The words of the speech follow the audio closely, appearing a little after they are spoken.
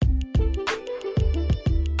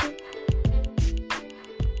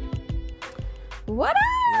What up?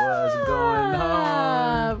 What's going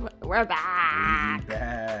on? We're back. We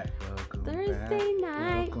back. Welcome Thursday back.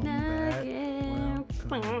 night Welcome back.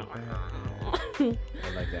 nugget. Welcome back.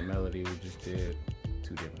 I like that melody. We just did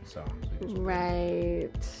two different songs.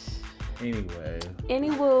 Right. Anyway.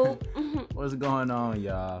 Anywho. What's going on,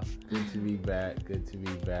 y'all? Good to be back. Good to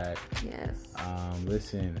be back. Yes.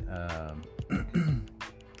 Listen,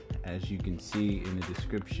 as you can see in the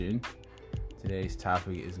description, today's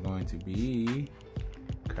topic is going to be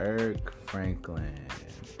Kirk Franklin.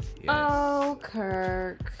 Yes. Oh,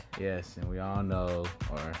 Kirk. Yes, and we all know,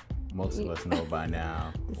 or most of us know by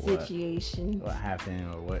now, the situation. What happened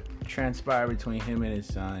or what transpired between him and his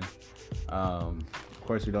son. Of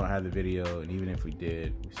course, we don't have the video, and even if we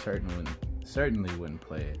did, we certainly wouldn't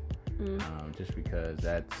play it. Just because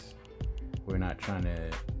we're not trying to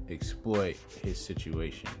exploit his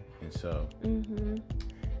situation. And so,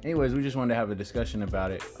 anyways, we just wanted to have a discussion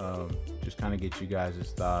about it, just kind of get you guys'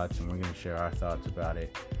 thoughts, and we're going to share our thoughts about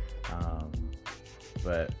it.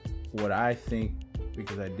 But what I think,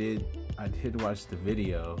 because I did watch the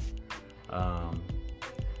video,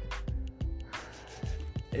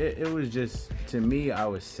 it was just, to me, I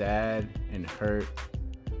was sad and hurt,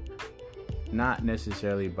 not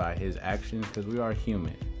necessarily by his actions, because we are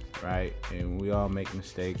human, right? And we all make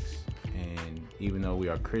mistakes, and even though we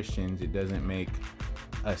are Christians, it doesn't make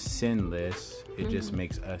us sinless, it just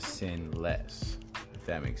makes us sin less, if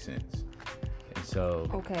that makes sense. And so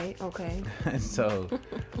okay. And so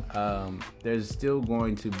there's still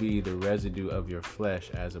going to be the residue of your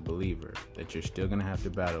flesh as a believer that you're still going to have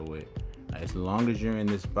to battle with. As long as you're in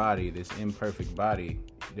this body, this imperfect body,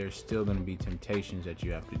 there's still going to be temptations that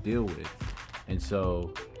you have to deal with. And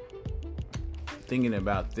so thinking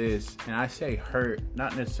about this, and I say hurt,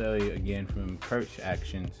 not necessarily again from Kirk's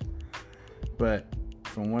actions, but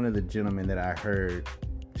from one of the gentlemen that I heard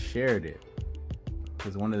shared it.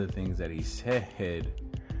 Because one of the things that he said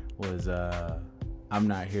was, I'm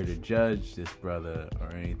not here to judge this brother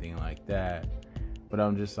or anything like that, but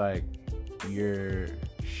I'm just like, you're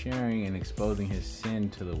sharing and exposing his sin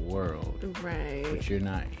to the world. Right. But you're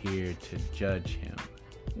not here to judge him.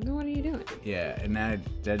 Then what are you doing? Yeah, and that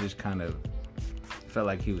just kind of felt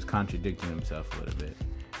like he was contradicting himself a little bit.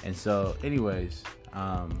 And so, anyways,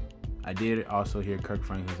 I did also hear Kirk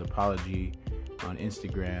Franklin's apology on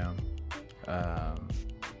Instagram.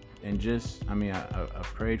 And just, I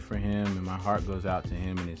prayed for him, and my heart goes out to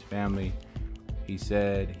him and his family. He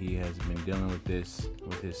said he has been dealing with this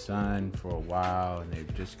with his son for a while, and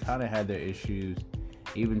they've just kind of had their issues,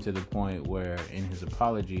 even to the point where in his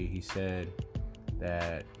apology he said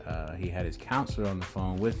that he had his counselor on the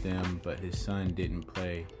phone with him, but his son didn't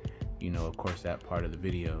play, of course, that part of the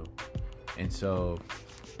video. And so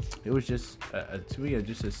it was just, to me,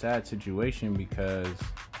 just a sad situation,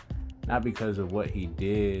 not because of what he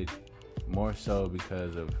did, more so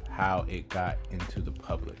because of how it got into the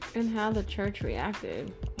public. And how the church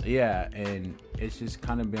reacted. Yeah, and it's just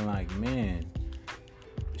kind of been like, man,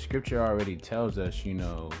 scripture already tells us,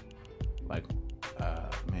 I'm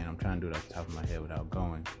trying to do it off the top of my head without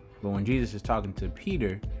going. But when Jesus is talking to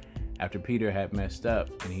Peter, after Peter had messed up,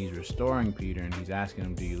 and he's restoring Peter, and he's asking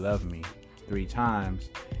him, do you love me? 3 times.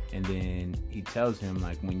 And then he tells him,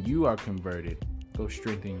 like, when you are converted, go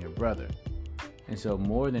strengthen your brother. And so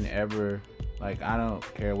more than ever, like, I don't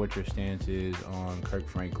care what your stance is on Kirk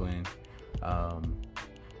Franklin.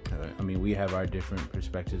 We have our different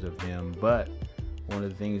perspectives of him, but one of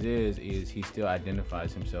the things is he still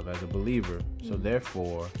identifies himself as a believer. So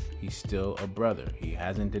therefore, he's still a brother. He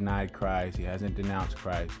hasn't denied Christ. He hasn't denounced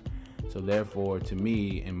Christ. So therefore, to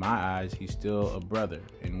me, in my eyes, he's still a brother.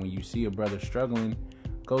 And when you see a brother struggling,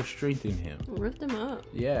 go strengthen him. Lift him up.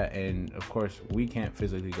 Yeah, and of course, we can't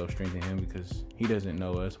physically go strengthen him because he doesn't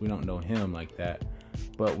know us. We don't know him like that.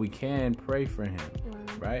 But we can pray for him,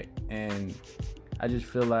 right? And I just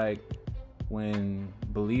feel like when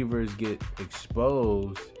believers get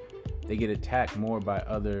exposed, they get attacked more by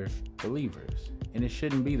other believers. And it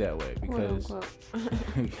shouldn't be that way because, quote,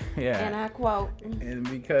 yeah. And I quote. And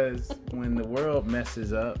because when the world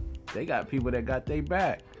messes up, they got people that got their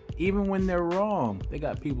back. Even when they're wrong, they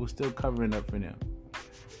got people still covering up for them.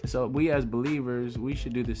 So we as believers, we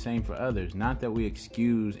should do the same for others. Not that we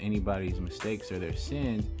excuse anybody's mistakes or their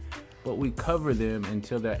sins, but we cover them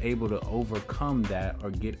until they're able to overcome that or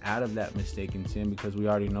get out of that mistake and sin, because we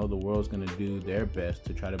already know the world's going to do their best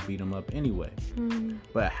to try to beat them up anyway.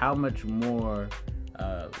 But how much more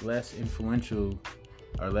less influential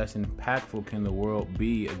or less impactful can the world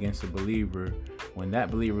be against a believer when that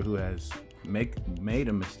believer who has made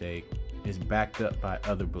a mistake is backed up by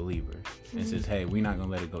other believers and says, hey, we're not going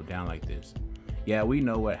to let it go down like this. Yeah, we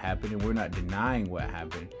know what happened and we're not denying what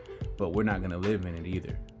happened, but we're not going to live in it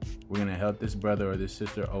either. We're going to help this brother or this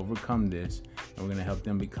sister overcome this, and we're going to help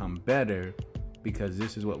them become better, because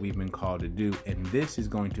this is what we've been called to do. And this is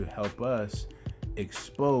going to help us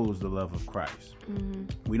expose the love of Christ.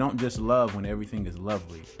 Mm-hmm. We don't just love when everything is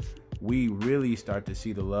lovely. We really start to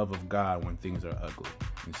see the love of God when things are ugly.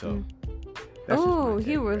 And so, oh,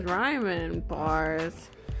 he was rhyming bars.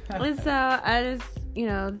 And so I just,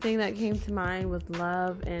 the thing that came to mind was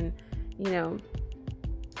love, and,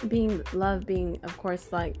 being, of course,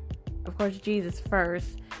 Jesus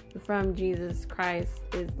first. From Jesus Christ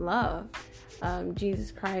is love.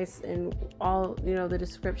 Jesus Christ and all, the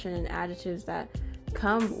description and adjectives that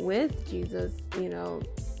come with Jesus,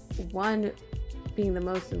 one being the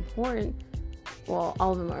most important. Well,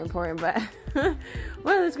 all of them are important, but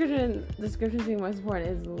one of the descriptions being most important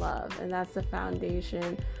is love. And that's the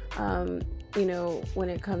foundation, when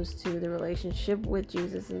it comes to the relationship with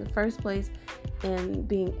Jesus in the first place, and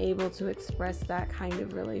being able to express that kind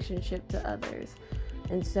of relationship to others.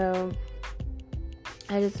 And so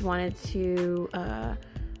I just wanted to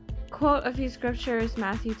quote a few scriptures.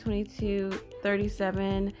 Matthew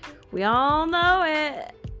 22:37. We all know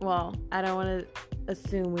it. Well, I don't want to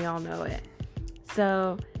assume we all know it.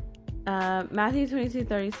 So Matthew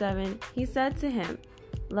 22:37, he said to him,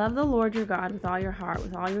 love the Lord your God with all your heart,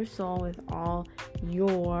 with all your soul, with all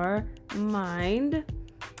your mind.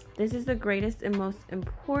 This is the greatest and most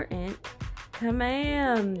important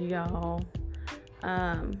command, y'all.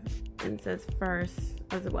 And it says first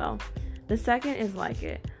as well. The second is like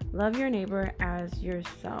it. Love your neighbor as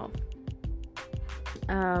yourself.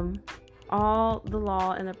 All the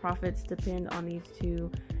law and the prophets depend on these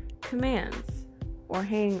two commands, or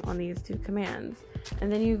hang on these two commands.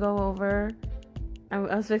 And then you go over, I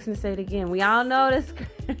was fixing to say it again. We all know this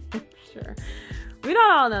scripture. We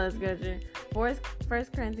don't all know this scripture. 1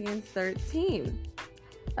 Corinthians 13.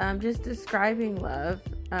 Just describing love.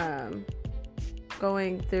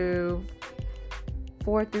 Going through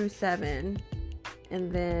 4-7,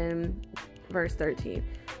 and then verse 13.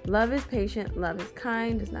 Love is patient, love is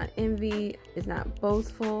kind, does not envy, is not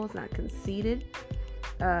boastful, is not conceited.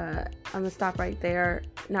 I'm gonna stop right there.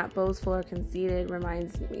 Not boastful or conceited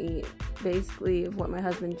reminds me basically of what my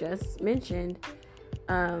husband just mentioned.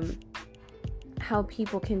 How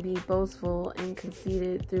people can be boastful and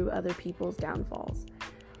conceited through other people's downfalls.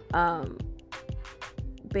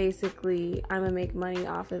 Basically, I'm gonna make money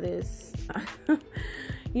off of this,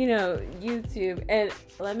 YouTube. And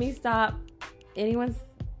let me stop anyone's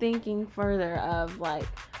thinking further of like,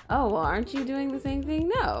 oh, well, aren't you doing the same thing?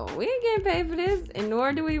 No, we ain't getting paid for this, and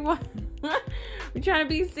nor do we want, we're trying to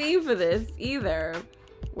be seen for this either.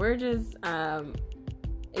 We're just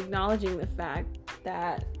acknowledging the fact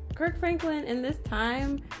that Kirk Franklin in this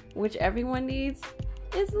time, which everyone needs,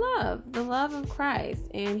 is love, the love of Christ,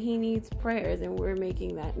 and he needs prayers, and we're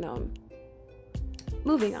making that known.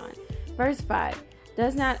 Moving on. Verse 5.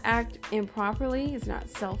 Does not act improperly, is not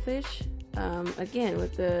selfish. Again,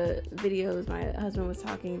 with the videos my husband was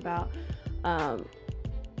talking about,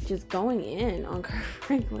 just going in on Kirk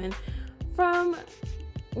Franklin from,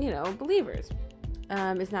 believers.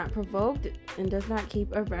 Is not provoked and does not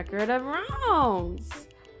keep a record of wrongs.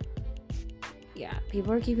 Yeah,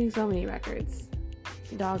 people are keeping so many records.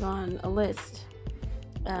 Doggone a list.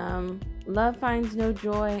 Love finds no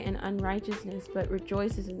joy in unrighteousness, but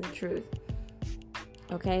rejoices in the truth.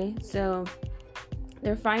 Okay, so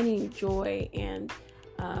they're finding joy and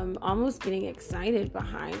almost getting excited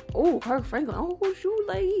behind, Kirk Franklin, shoot,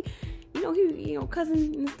 like he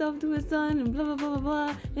cousin and stuff to his son and blah blah blah blah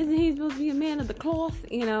blah. Isn't he supposed to be a man of the cloth?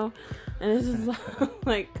 And it's just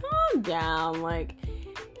like, calm down. Like,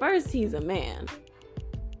 first, he's a man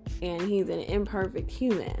and he's an imperfect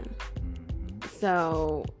human,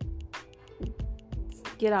 so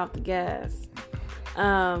get off the gas.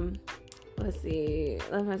 Let's see.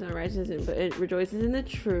 Love has no righteousness, but it rejoices in the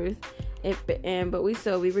truth. But we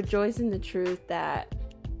rejoice in the truth that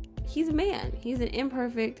he's a man. He's an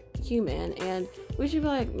imperfect human, and we should be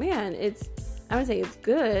like, man, I would say it's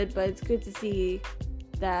good, but it's good to see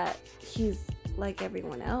that he's like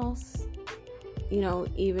everyone else.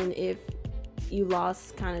 Even if you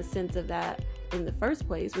lost kind of sense of that in the first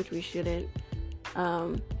place, which we shouldn't.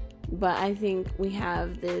 But I think we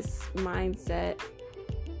have this mindset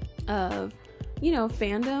of,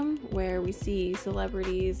 fandom, where we see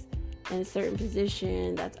celebrities in a certain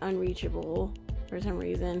position that's unreachable for some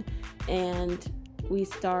reason, and we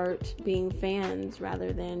start being fans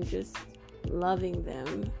rather than just loving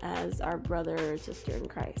them as our brother or sister in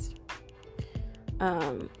Christ.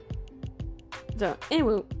 So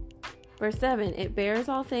anyway, Verse 7, it bears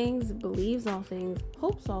all things, believes all things,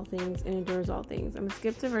 hopes all things, and endures all things. I'm going to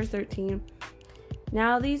skip to verse 13.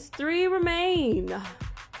 Now these three remain: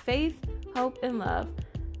 faith, hope, and love.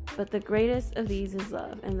 But the greatest of these is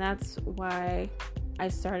love. And that's why I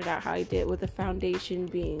started out how I did, with the foundation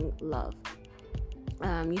being love.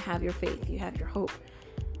 You have your faith, you have your hope,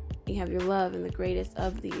 you have your love, and the greatest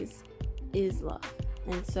of these is love.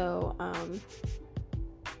 And so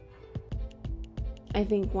I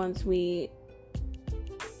think once we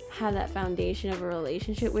have that foundation of a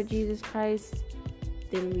relationship with Jesus Christ,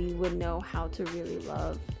 then we would know how to really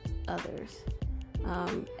love others,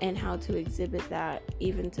 and how to exhibit that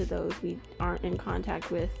even to those we aren't in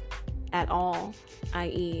contact with at all,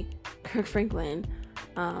 i.e. Kirk Franklin,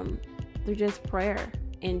 through just prayer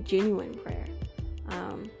and genuine prayer.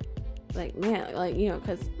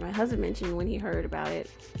 Because my husband mentioned when he heard about it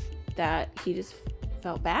that he just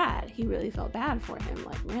felt bad. He really felt bad for him.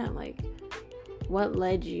 Like, man, like, what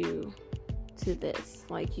led you to this?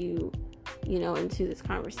 Like, into this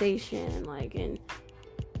conversation, like, and,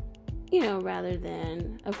 rather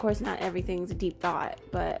than, of course, not everything's a deep thought,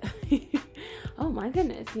 but, oh my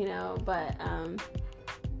goodness, but,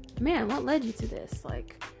 man, what led you to this?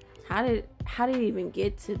 Like, how did it even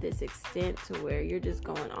get to this extent to where you're just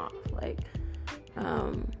going off? Like,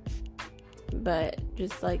 but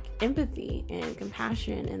just like empathy and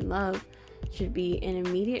compassion and love should be an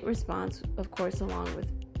immediate response, of course, along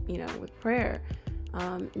with, with prayer,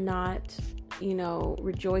 not,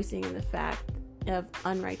 rejoicing in the fact of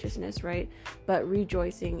unrighteousness, right? But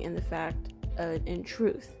rejoicing in the fact in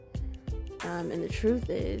truth. And the truth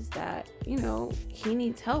is that, he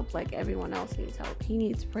needs help like everyone else needs help. He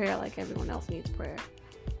needs prayer like everyone else needs prayer.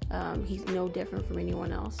 He's no different from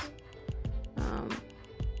anyone else.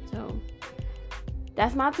 So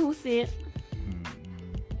that's my 2 cents.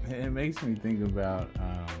 It makes me think about,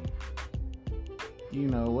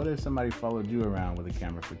 what if somebody followed you around with a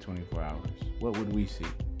camera for 24 hours? What would we see?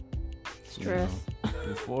 Stress.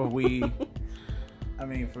 Before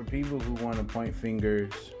for people who want to point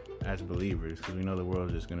fingers as believers, because we know the world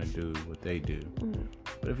is just going to do what they do. Mm-hmm.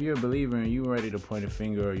 But if you're a believer and you're ready to point a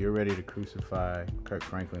finger, or you're ready to crucify Kirk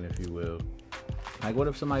Franklin, if you will, like, what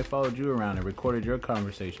if somebody followed you around and recorded your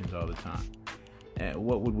conversations all the time? And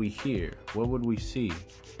what would we hear? What would we see?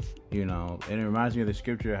 And it reminds me of the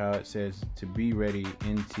scripture, how it says to be ready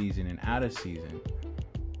in season and out of season.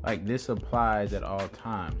 Like, this applies at all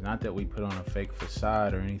times. Not that we put on a fake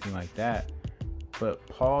facade or anything like that, but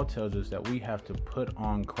Paul tells us that we have to put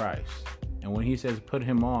on Christ. And when he says put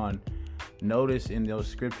him on, notice in those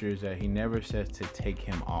scriptures that he never says to take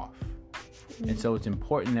him off. Mm-hmm. And so it's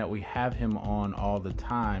important that we have him on all the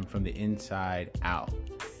time from the inside out.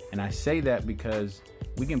 And I say that because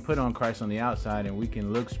we can put on Christ on the outside and we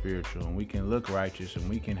can look spiritual and we can look righteous and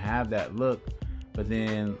we can have that look, but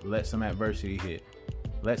then let some adversity hit.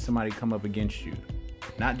 Let somebody come up against you.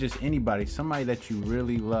 Not just anybody, somebody that you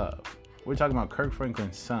really love. We're talking about Kirk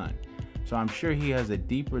Franklin's son. So I'm sure he has a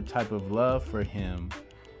deeper type of love for him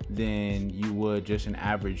than you would just an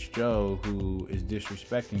average Joe who is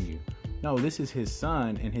disrespecting you. No, this is his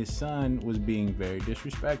son, and his son was being very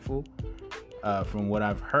disrespectful from what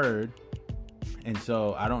I've heard. And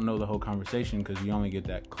so I don't know the whole conversation because you only get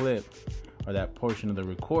that clip or that portion of the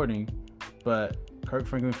recording. But Kirk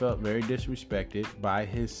Franklin felt very disrespected by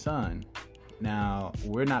his son. Now,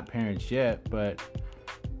 we're not parents yet, but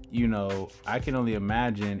I can only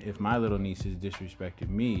imagine if my little nieces disrespected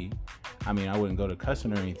me. I mean, I wouldn't go to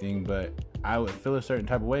cussing or anything, but I would feel a certain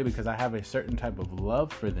type of way because I have a certain type of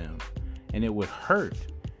love for them, and it would hurt.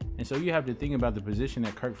 And so you have to think about the position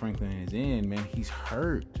that Kirk Franklin is in, man. He's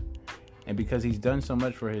hurt. And because he's done so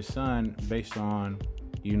much for his son based on,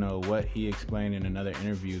 what he explained in another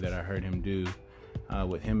interview that I heard him do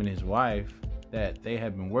with him and his wife, that they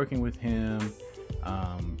have been working with him,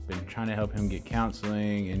 been trying to help him get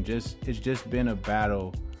counseling, and it's just been a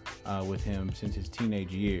battle with him since his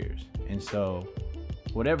teenage years. And so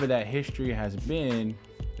whatever that history has been,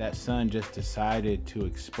 that son just decided to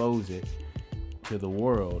expose it to the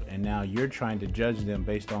world, and now you're trying to judge them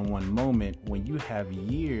based on one moment when you have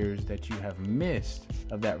years that you have missed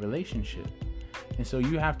of that relationship. And so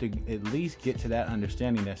you have to at least get to that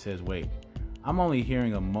understanding that says, wait, I'm only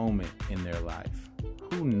hearing a moment in their life.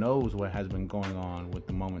 Who knows what has been going on with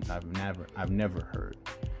the moments I've never heard,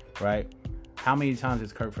 right? How many times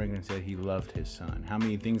has Kirk Franklin said he loved his son? How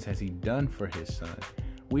many things has he done for his son?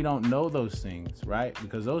 We don't know those things, right?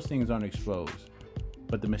 Because those things aren't exposed.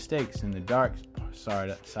 But the mistakes and the dark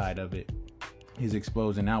side of it is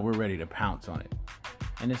exposed, and now we're ready to pounce on it.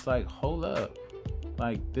 And it's like, hold up.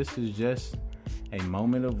 Like, this is just a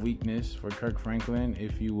moment of weakness for Kirk Franklin,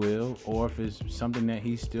 if you will, or if it's something that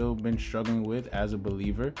he's still been struggling with as a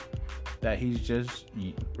believer, that he's just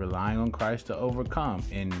relying on Christ to overcome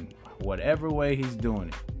in whatever way he's doing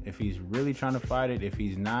it. If he's really trying to fight it, if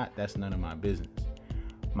he's not, that's none of my business.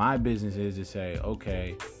 My business is to say,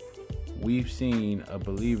 okay, we've seen a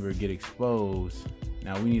believer get exposed.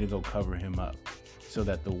 Now we need to go cover him up so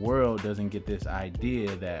that the world doesn't get this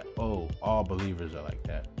idea that, oh, all believers are like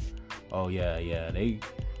that. Oh, yeah,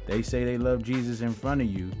 they say they love Jesus in front of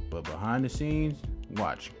you, but behind the scenes,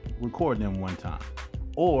 watch, record them one time.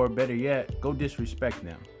 Or better yet, go disrespect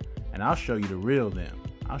them. And I'll show you the real them.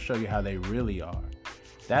 I'll show you how they really are.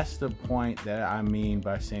 That's the point that I mean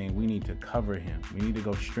by saying we need to cover him. We need to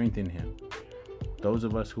go strengthen him. Those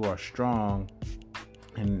of us who are strong,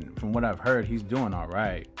 and from what I've heard, he's doing all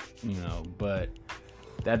right, but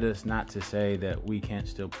that is not to say that we can't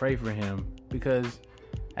still pray for him, because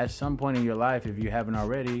at some point in your life, if you haven't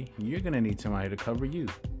already, you're going to need somebody to cover you.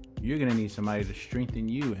 You're going to need somebody to strengthen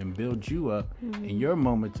you and build you up in your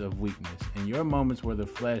moments of weakness, in your moments where the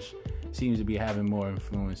flesh seems to be having more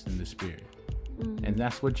influence than the spirit. And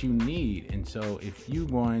that's what you need. And so if you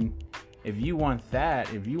want to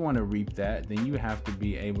reap that, then you have to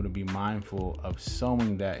be able to be mindful of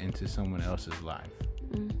sowing that into someone else's life.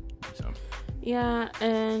 So. Yeah,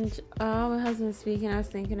 and my husband was speaking, I was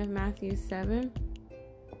thinking of Matthew 7,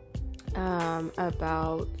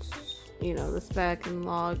 about, the speck and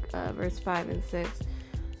log, verse 5 and 6.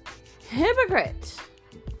 Hypocrite!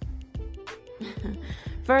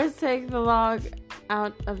 First take the log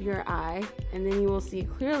out of your eye, and then you will see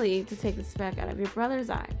clearly to take the speck out of your brother's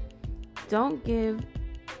eye. Don't give...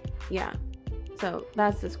 Yeah, so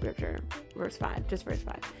that's the scripture, verse 5, just verse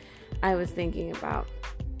 5. I was thinking about,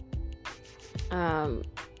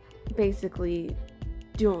 basically,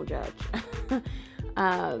 don't judge.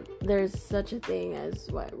 There's such a thing as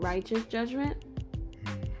righteous judgment,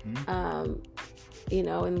 and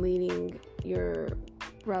leading your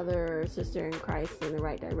brother or sister in Christ in the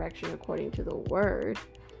right direction according to the word,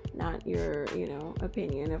 not your,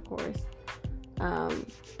 opinion, of course,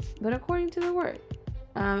 but according to the word.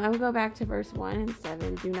 I will go back to verse 1 and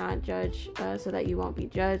 7. Do not judge so that you won't be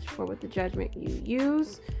judged, for with the judgment you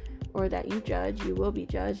use, or that you judge, you will be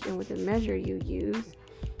judged, and with the measure you use,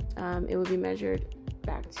 it will be measured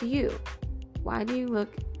back to you. Why do you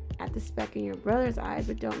look at the speck in your brother's eye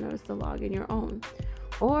but don't notice the log in your own?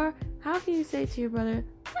 Or how can you say to your brother,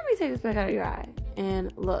 let me take the speck out of your eye,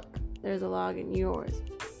 and look, there's a log in yours?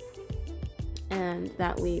 And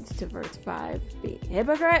that leads to verse 5, be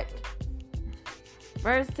hypocrite.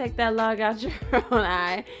 First take that log out your own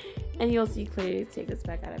eye, and you'll see clearly to take the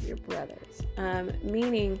speck out of your brother's.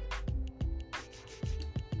 Meaning,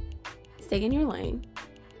 stay in your lane.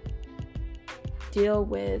 Deal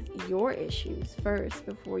with your issues first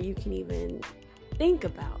before you can even think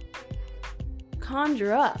about,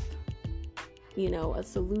 conjure up, a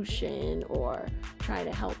solution, or try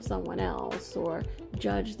to help someone else, or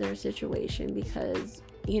judge their situation, because,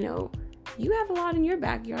 you have a lot in your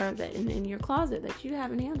backyard that in your closet that you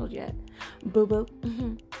haven't handled yet. Boo boo.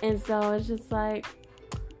 And so it's just like,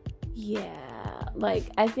 yeah,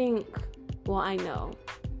 I think, I know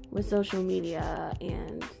with social media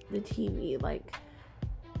and the TV,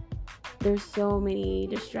 there's so many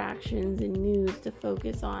distractions and news to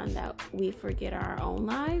focus on that we forget our own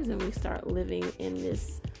lives, and we start living in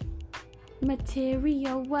this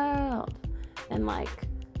material world, and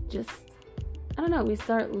we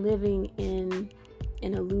start living in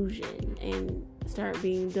an illusion and start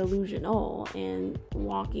being delusional and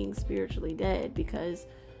walking spiritually dead, because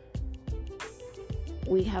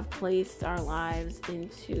we have placed our lives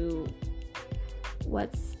into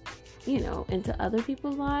what's, into other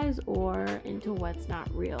people's lives, or into what's not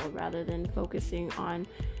real, rather than focusing on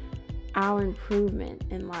our improvement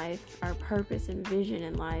in life, our purpose and vision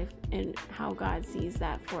in life, and how God sees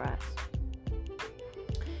that for us.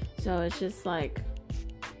 So it's just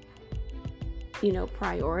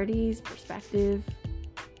priorities, perspective,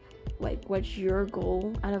 what's your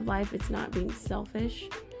goal out of life? It's not being selfish.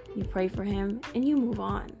 You pray for him and you move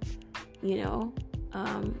on.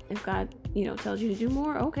 If God, tells you to do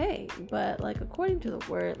more, okay. But according to the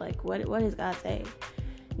word, what does God say,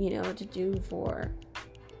 to do for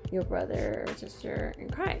your brother or sister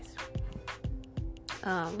in Christ?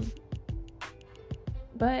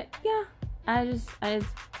 But yeah, I just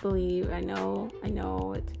believe, I know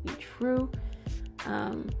it to be true,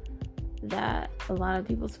 that a lot of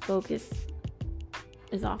people's focus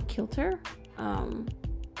is off kilter.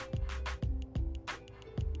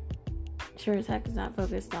 Sure as heck is not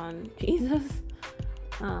focused on Jesus.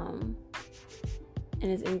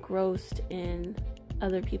 and is engrossed in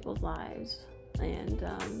other people's lives and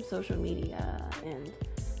social media,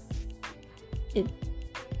 and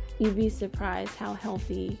you'd be surprised how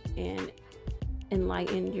healthy and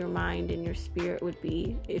enlightened your mind and your spirit would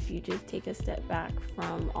be if you just take a step back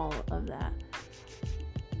from all of that.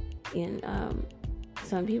 And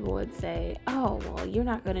some people would say, oh, well, you're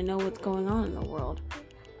not going to know what's going on in the world.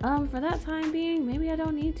 For that time being, maybe I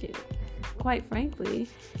don't need to. Quite frankly,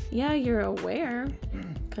 yeah, you're aware,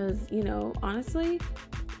 because, honestly,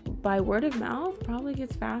 by word of mouth, probably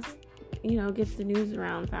gets gets the news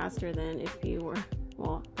around faster than if you were,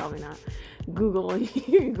 well, probably not. Google, you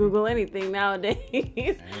can Google anything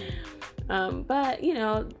nowadays. But,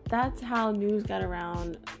 that's how news got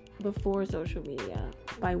around before social media,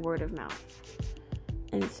 by word of mouth.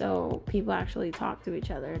 And so people actually talk to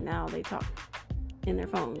each other. Now they talk in their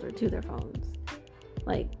phones or to their phones.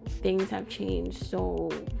 Like, things have changed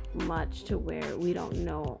so much to where we don't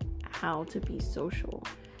know how to be social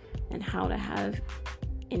and how to have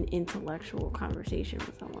an intellectual conversation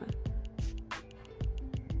with someone.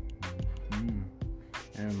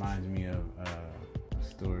 It reminds me of a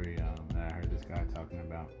story that I heard this guy talking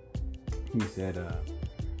about. He said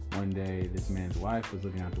one day this man's wife was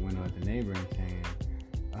looking out the window at the neighbor and saying,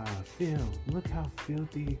 Phil, look how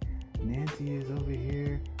filthy Nancy is over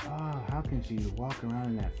here. Oh, how can she walk around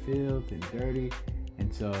in that filth and dirty?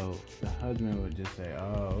 And so the husband would just say,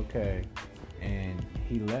 oh, okay. And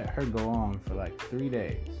he let her go on for like 3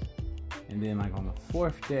 days. And then like on the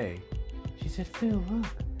 4th day, she said, Phil, look,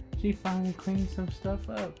 she finally cleaned some stuff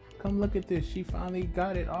up. Come look at this. She finally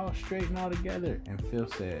got it all straight and all together. And Phil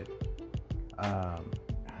said, I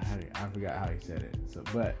forgot how he said it.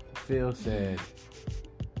 But Phil said,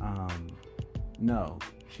 no,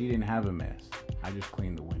 she didn't have a mess. I just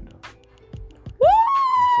cleaned the window.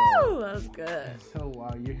 Woo! That was good. So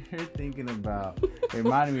while you're thinking about, it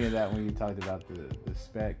reminded me of that when you talked about the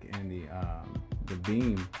speck and the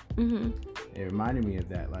beam. Mm-hmm. It reminded me of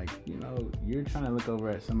that. Like, you're trying to look over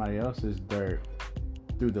at somebody else's dirt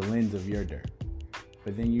through the lens of your dirt.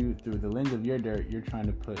 But then through the lens of your dirt, you're trying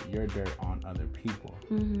to put your dirt on other people.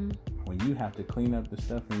 Mm-hmm. When you have to clean up the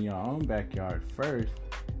stuff in your own backyard first,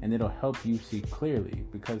 and it'll help you see clearly,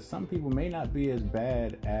 because some people may not be as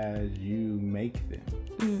bad as you make them.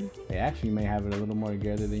 Mm-hmm. They actually may have it a little more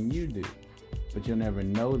together than you do. But you'll never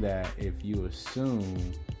know that if you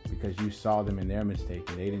assume, because you saw them in their mistake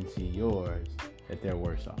and they didn't see yours, that they're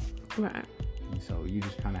worse off. Right. And so you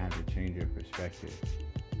just kind of have to change your perspective.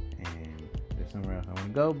 And there's somewhere else I want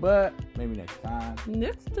to go, but maybe next time.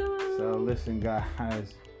 Next time. So listen,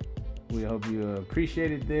 guys, we hope you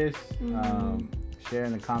appreciated this. Mm-hmm. Share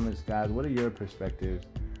in the comments, guys. What are your perspectives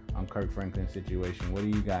on Kirk Franklin's situation? What do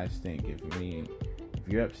you guys think? If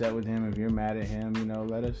you're upset with him, if you're mad at him,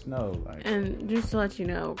 let us know. And just to let you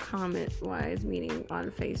know, comment-wise, meaning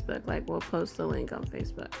on Facebook, we'll post the link on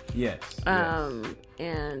Facebook. Yes.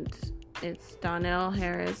 And it's Donnell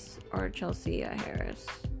Harris or Chelsea Harris.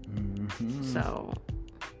 Mm-hmm. So,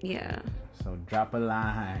 yeah. So drop a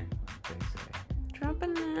line, they say. Drop a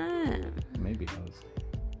line. Maybe Jose.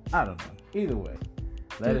 I don't know. Either way,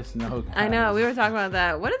 let us know, guys. I know, we were talking about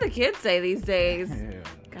that. What do the kids say these days? Yeah.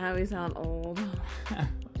 God, we sound old.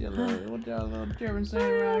 What y'all little German saying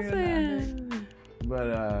around here nowadays?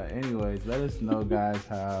 But anyways, let us know, guys,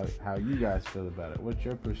 how you guys feel about it. What's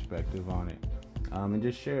your perspective on it? And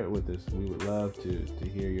just share it with us. We would love to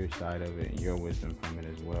hear your side of it and your wisdom from it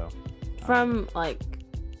as well. From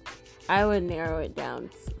I would narrow it down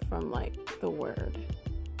from the word.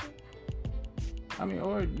 I mean,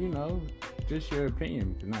 or just your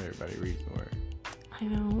opinion, because not everybody reads the word. I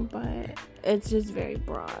know, but it's just very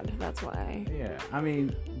broad. That's why. Yeah, I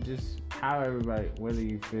mean, just how everybody, whether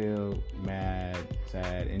you feel mad,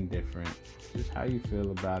 sad, indifferent, just how you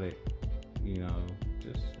feel about it,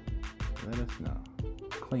 just let us know.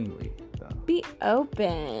 Cleanly, though. Be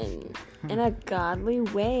open in a godly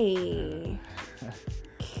way.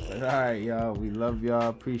 But all right, y'all. We love y'all.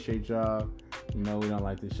 Appreciate y'all. We don't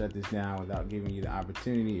like to shut this down without giving you the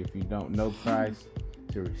opportunity, if you don't know Christ,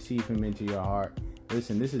 to receive him into your heart.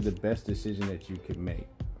 Listen, this is the best decision that you could make.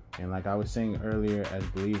 And like I was saying earlier, as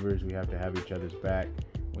believers, we have to have each other's back.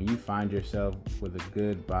 When you find yourself with a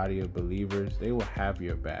good body of believers, they will have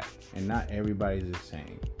your back. And not everybody's the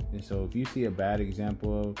same. And so if you see a bad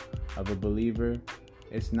example of a believer,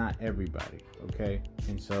 it's not everybody, okay?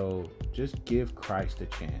 And so just give Christ a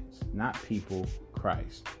chance. Not people,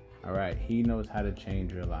 Christ. All right? He knows how to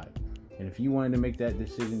change your life. And if you wanted to make that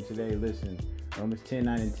decision today, listen, Romans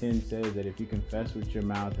 10:9-10 says that if you confess with your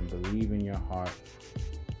mouth and believe in your heart,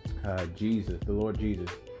 the Lord Jesus,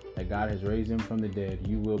 that God has raised him from the dead,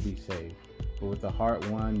 you will be saved. For with the heart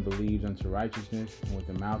one believes unto righteousness, and with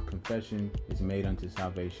the mouth confession is made unto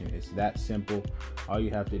salvation. It's that simple. All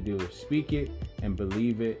you have to do is speak it and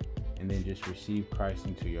believe it, and then just receive Christ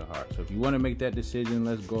into your heart. So if you want to make that decision,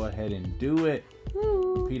 let's go ahead and do it.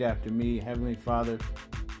 Woo. Repeat after me. Heavenly Father,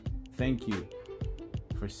 thank you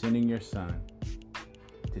for sending your Son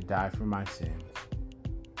to die for my sins.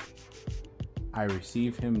 I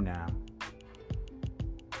receive him now.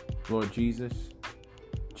 Lord Jesus,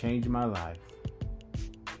 change my life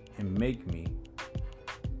and make me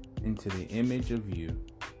into the image of you,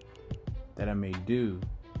 that I may do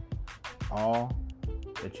all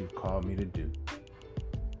that you've called me to do.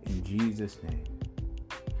 In Jesus' name,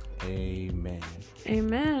 amen.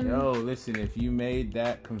 Amen. Yo, listen, if you made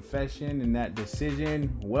that confession and that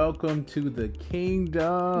decision, welcome to the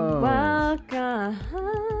kingdom. Welcome.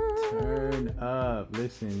 Turn up.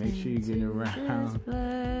 Listen, make sure you get around. This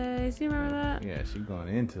place. You remember that? Yeah, she's going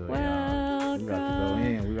into it, y'all. Welcome. We about to go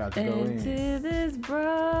in. We about to go in. Into this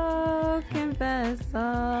broken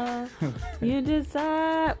vessel. You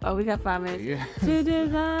decide. Oh, we got 5 minutes. Yeah. To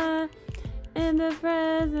design in the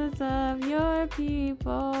presence of your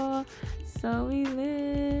people. So we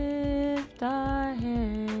lift our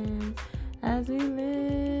hands as we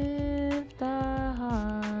lift our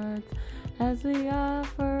hearts, as we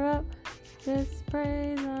offer up this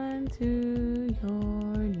praise unto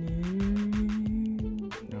your name.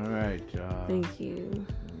 All right, y'all. Thank you.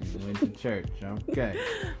 You went to church. Okay.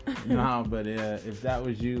 No, but if that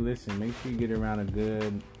was you, listen, make sure you get around a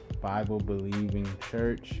good Bible-believing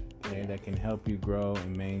church, okay, that can help you grow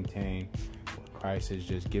and maintain what Christ has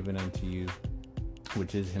just given unto you,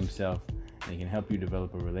 which is himself. And he can help you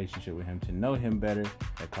develop a relationship with him to know him better,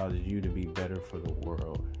 that causes you to be better for the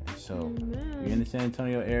world. And so, if you're in the San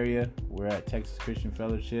Antonio area, we're at Texas Christian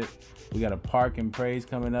Fellowship. We got a Park and Praise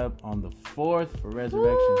coming up on the 4th for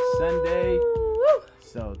Resurrection Sunday.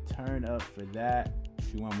 So turn up for that.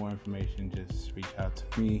 If you want more information, just reach out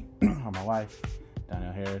to me or my wife,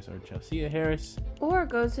 Donnell Harris or Chelsea Harris. Or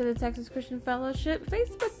go to the Texas Christian Fellowship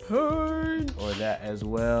Facebook page. Or that as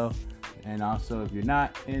well. And also, if you're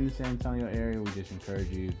not in the San Antonio area, we just encourage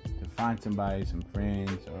you to find somebody, some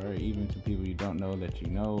friends, or even some people you don't know that you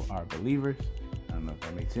know are believers. I don't know if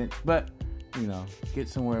that makes sense, but, you know, get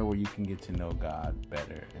somewhere where you can get to know God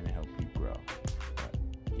better and help you grow. But,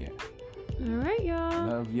 yeah. All right, y'all.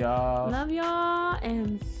 Love y'all. Love y'all,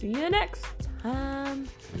 and see you next time.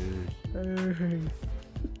 Peace.